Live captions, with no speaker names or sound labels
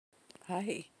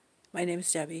Hi, my name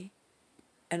is Debbie,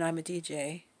 and I'm a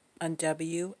DJ on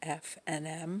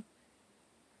WFNM.org,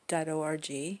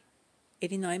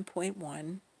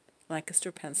 89.1,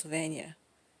 Lancaster, Pennsylvania.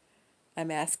 I'm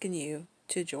asking you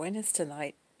to join us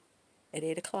tonight at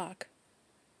 8 o'clock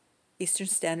Eastern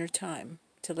Standard Time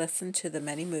to listen to the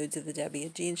many moods of the Debbie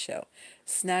and Jean Show.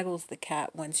 Snaggles the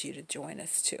cat wants you to join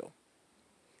us too.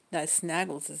 Now,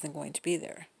 Snaggles isn't going to be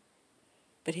there,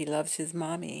 but he loves his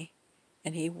mommy,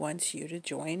 and he wants you to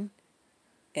join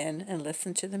in and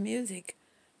listen to the music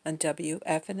on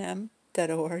WFNM.org.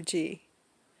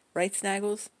 Right,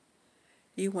 Snaggles?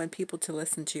 You want people to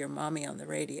listen to your mommy on the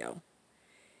radio.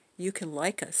 You can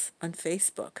like us on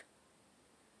Facebook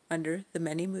under the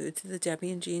many moods of the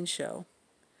Debbie and Jean Show.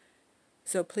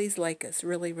 So please like us,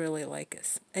 really, really like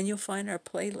us. And you'll find our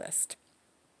playlist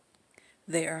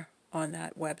there on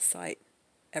that website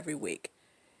every week.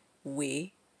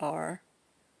 We are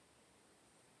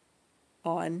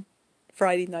on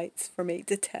Friday nights from 8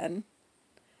 to 10.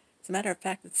 As a matter of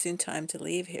fact, it's soon time to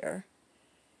leave here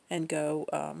and go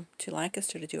to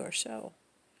Lancaster to do our show.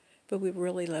 But we'd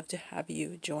really love to have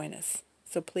you join us.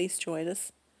 So please join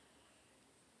us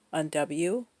on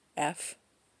WFNM.org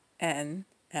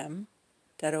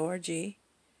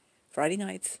Friday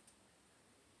nights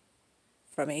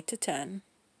from 8 to 10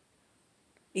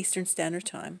 Eastern Standard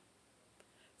Time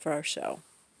for our show.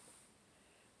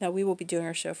 Now, we will be doing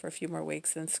our show for a few more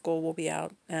weeks, and school will be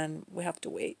out, and we have to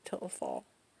wait till the fall.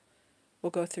 We'll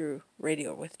go through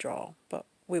radio withdrawal, but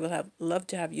we will love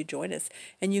to have you join us,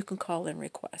 and you can call in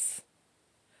requests,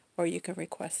 or you can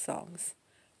request songs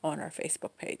on our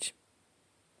Facebook page.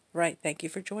 Right, thank you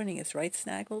for joining us, right,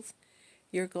 Snaggles?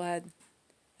 You're glad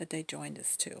that they joined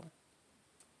us too.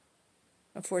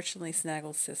 Unfortunately,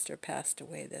 Snaggles' sister passed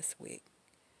away this week,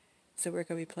 so we're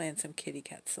going to be playing some kitty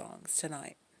cat songs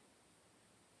tonight.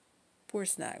 Poor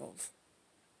Snaggles.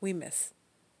 We miss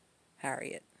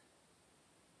Harriet,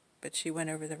 but she went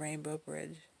over the Rainbow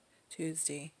Bridge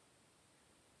Tuesday.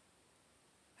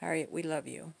 Harriet, we love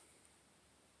you.